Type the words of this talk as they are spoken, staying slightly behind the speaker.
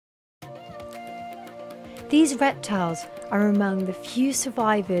These reptiles are among the few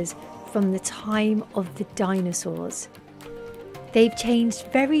survivors from the time of the dinosaurs. They've changed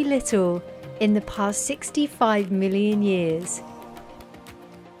very little in the past 65 million years.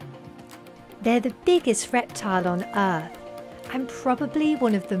 They're the biggest reptile on Earth and probably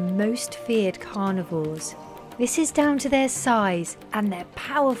one of the most feared carnivores. This is down to their size and their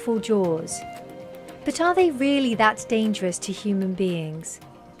powerful jaws. But are they really that dangerous to human beings?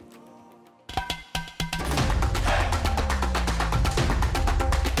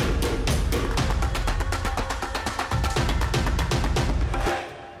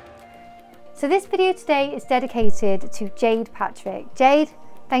 So this video today is dedicated to Jade Patrick. Jade,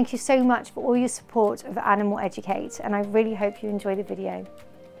 thank you so much for all your support of Animal Educate, and I really hope you enjoy the video.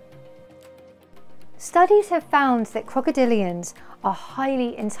 Studies have found that crocodilians are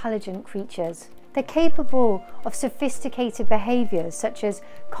highly intelligent creatures. They're capable of sophisticated behaviours such as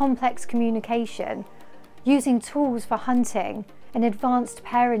complex communication, using tools for hunting, and advanced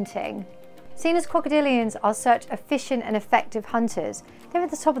parenting. Seeing as crocodilians are such efficient and effective hunters, they're at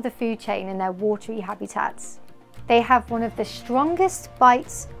the top of the food chain in their watery habitats. They have one of the strongest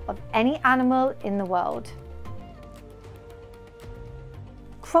bites of any animal in the world.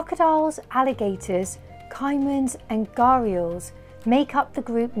 Crocodiles, alligators, caimans and gharials make up the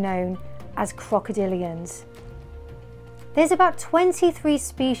group known as crocodilians. There's about 23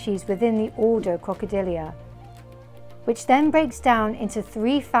 species within the order Crocodilia, which then breaks down into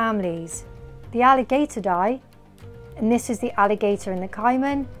 3 families: the Alligatoridae, and this is the alligator and the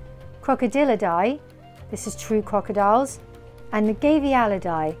caiman; Crocodilidae, this is true crocodiles; and the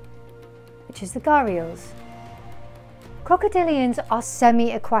gavialydae, which is the gharials. Crocodilians are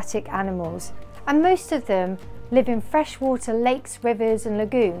semi-aquatic animals, and most of them live in freshwater lakes, rivers and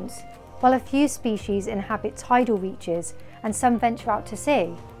lagoons, while a few species inhabit tidal reaches and some venture out to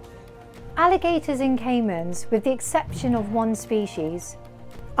sea. Alligators and caimans, with the exception of one species,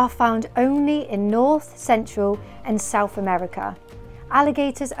 are found only in North, Central and South America.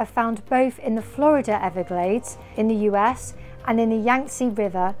 Alligators are found both in the Florida Everglades in the US and in the Yangtze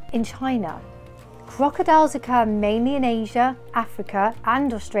River in China. Crocodiles occur mainly in Asia, Africa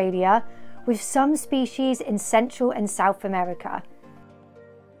and Australia, with some species in Central and South America.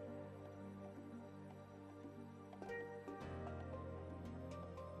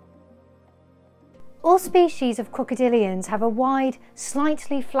 All species of crocodilians have a wide,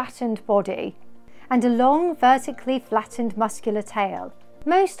 slightly flattened body and a long, vertically flattened muscular tail.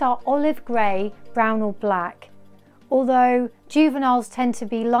 Most are olive grey, brown or black, although juveniles tend to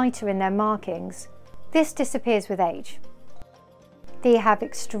be lighter in their markings. This disappears with age. They have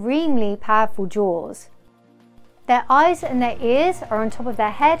extremely powerful jaws. Their eyes and their ears are on top of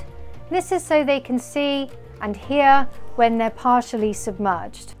their head. This is so they can see and hear when they're partially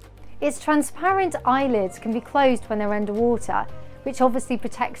submerged. Its transparent eyelids can be closed when they're underwater, which obviously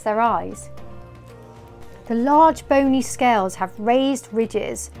protects their eyes. The large bony scales have raised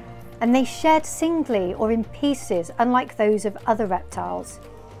ridges, and they shed singly or in pieces, unlike those of other reptiles.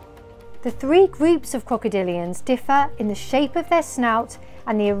 The 3 groups of crocodilians differ in the shape of their snout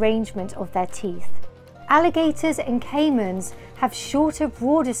and the arrangement of their teeth. Alligators and caimans have shorter,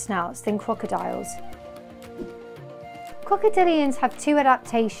 broader snouts than crocodiles. Crocodilians have 2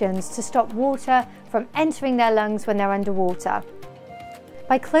 adaptations to stop water from entering their lungs when they're underwater.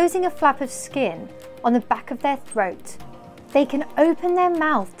 By closing a flap of skin on the back of their throat, they can open their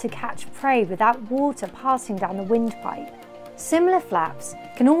mouth to catch prey without water passing down the windpipe. Similar flaps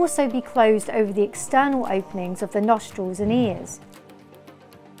can also be closed over the external openings of the nostrils and ears.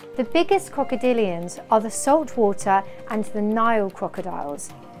 The biggest crocodilians are the saltwater and the Nile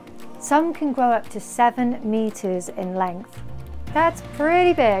crocodiles. Some can grow up to 7 meters in length. That's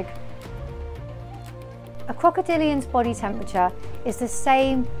pretty big. A crocodilian's body temperature is the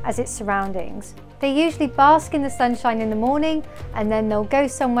same as its surroundings. They usually bask in the sunshine in the morning and then they'll go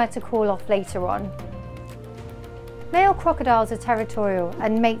somewhere to cool off later on. Male crocodiles are territorial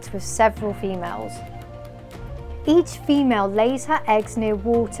and mate with several females. Each female lays her eggs near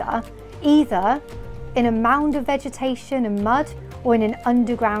water, either in a mound of vegetation and mud or in an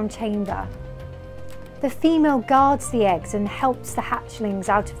underground chamber. The female guards the eggs and helps the hatchlings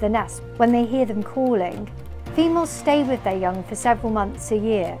out of the nest when they hear them calling. Females stay with their young for several months a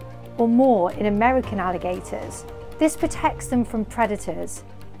year, or more in American alligators. This protects them from predators.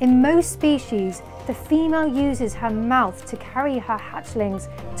 In most species, the female uses her mouth to carry her hatchlings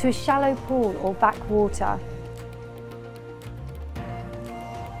to a shallow pool or backwater.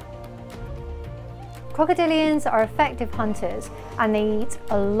 Crocodilians are effective hunters and they eat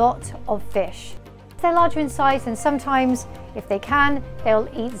a lot of fish. They're larger in size and sometimes If they can, they'll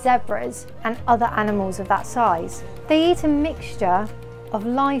eat zebras and other animals of that size. They eat a mixture of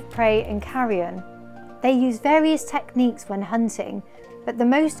live prey and carrion. They use various techniques when hunting, but the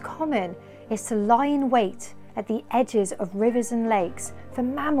most common is to lie in wait at the edges of rivers and lakes for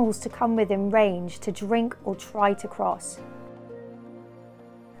mammals to come within range to drink or try to cross.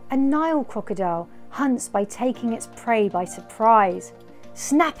 A Nile crocodile hunts by taking its prey by surprise,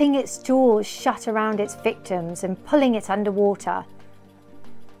 snapping its jaws shut around its victims and pulling it underwater.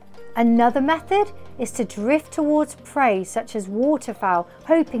 Another method is to drift towards prey such as waterfowl,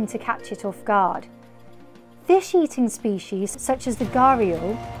 hoping to catch it off guard. Fish-eating species such as the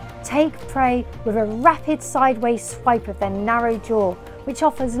gharial take prey with a rapid sideways swipe of their narrow jaw, which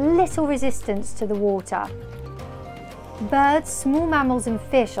offers little resistance to the water. Birds, small mammals and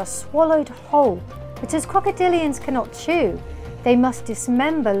fish are swallowed whole, but as crocodilians cannot chew, they must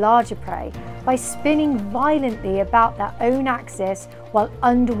dismember larger prey by spinning violently about their own axis while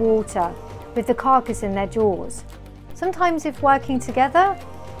underwater, with the carcass in their jaws. Sometimes, if working together,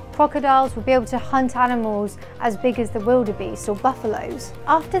 crocodiles will be able to hunt animals as big as the wildebeest or buffaloes.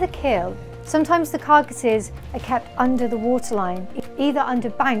 After the kill, sometimes the carcasses are kept under the waterline, either under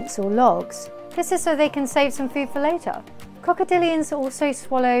banks or logs. This is so they can save some food for later. Crocodilians also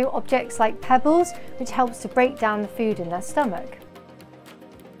swallow objects like pebbles, which helps to break down the food in their stomach.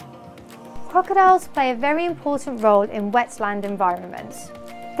 Crocodiles play a very important role in wetland environments.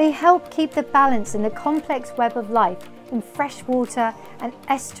 They help keep the balance in the complex web of life in freshwater and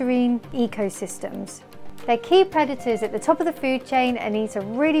estuarine ecosystems. They're key predators at the top of the food chain and eat a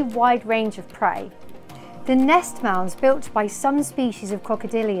really wide range of prey. The nest mounds built by some species of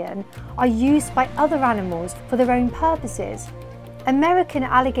crocodilian are used by other animals for their own purposes. American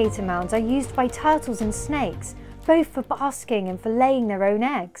alligator mounds are used by turtles and snakes, both for basking and for laying their own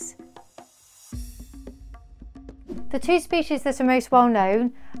eggs. The two species that are most well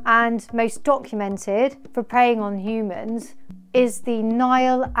known and most documented for preying on humans is the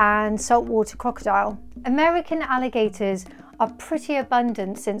Nile and saltwater crocodile. American alligators are pretty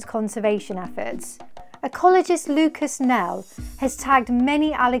abundant since conservation efforts. Ecologist Lucas Nell has tagged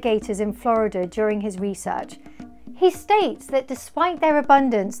many alligators in Florida during his research. He states that despite their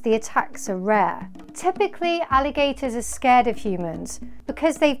abundance, the attacks are rare. Typically, alligators are scared of humans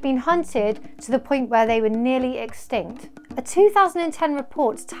because they've been hunted to the point where they were nearly extinct. A 2010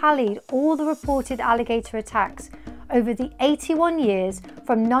 report tallied all the reported alligator attacks over the 81 years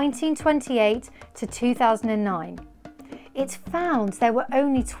from 1928 to 2009. It found there were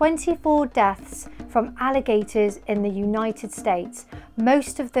only 24 deaths from alligators in the United States,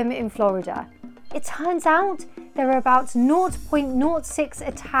 most of them in Florida. It turns out there are about 0.06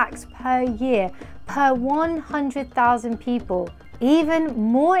 attacks per year per 100,000 people. Even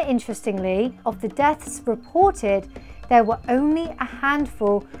more interestingly, of the deaths reported, there were only a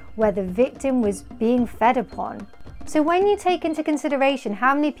handful where the victim was being fed upon. So when you take into consideration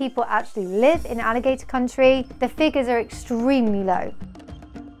how many people actually live in alligator country, the figures are extremely low.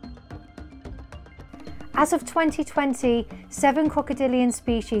 As of 2020, 7 crocodilian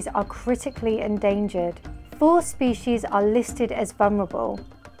species are critically endangered. 4 species are listed as vulnerable.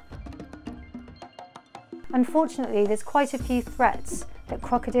 Unfortunately, there's quite a few threats that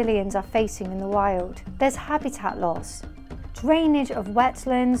crocodilians are facing in the wild. There's habitat loss, drainage of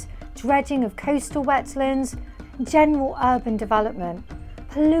wetlands, dredging of coastal wetlands, general urban development,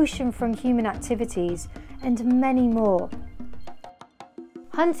 pollution from human activities, and many more.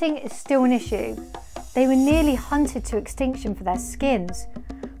 Hunting is still an issue. They were nearly hunted to extinction for their skins.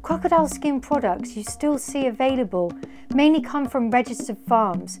 Crocodile skin products you still see available mainly come from registered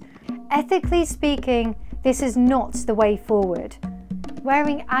farms. Ethically speaking, this is not the way forward.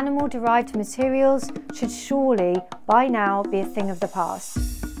 Wearing animal-derived materials should surely, by now, be a thing of the past.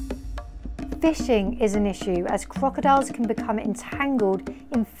 Fishing is an issue as crocodiles can become entangled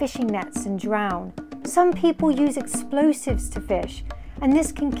in fishing nets and drown. Some people use explosives to fish, and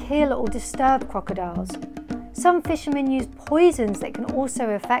this can kill or disturb crocodiles. Some fishermen use poisons that can also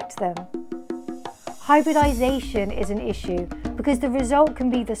affect them. Hybridization is an issue because the result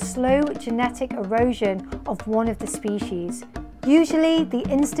can be the slow genetic erosion of one of the species. Usually, the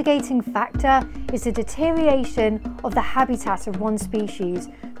instigating factor is the deterioration of the habitat of one species,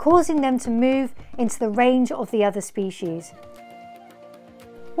 causing them to move into the range of the other species.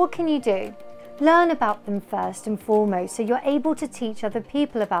 What can you do? Learn about them first and foremost so you're able to teach other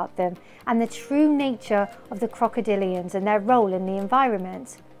people about them and the true nature of the crocodilians and their role in the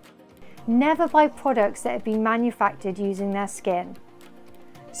environment. Never buy products that have been manufactured using their skin.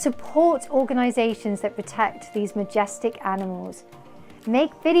 Support organisations that protect these majestic animals.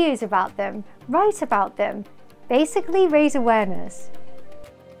 Make videos about them, write about them, Basically, raise awareness.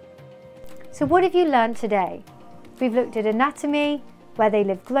 So what have you learnt today? We've looked at anatomy, where they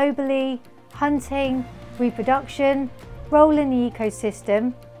live globally, hunting, reproduction, role in the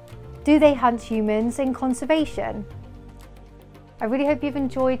ecosystem, do they hunt humans, and conservation. I really hope you've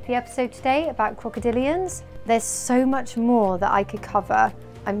enjoyed the episode today about crocodilians. There's so much more that I could cover.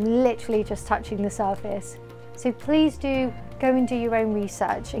 I'm literally just touching the surface. So please do go and do your own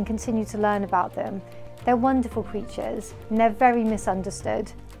research and continue to learn about them. They're wonderful creatures and they're very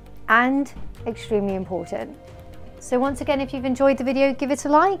misunderstood and extremely important. So once again, if you've enjoyed the video, give it a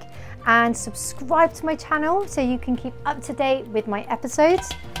like and subscribe to my channel so you can keep up to date with my episodes.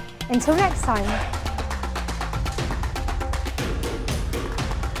 Until next time.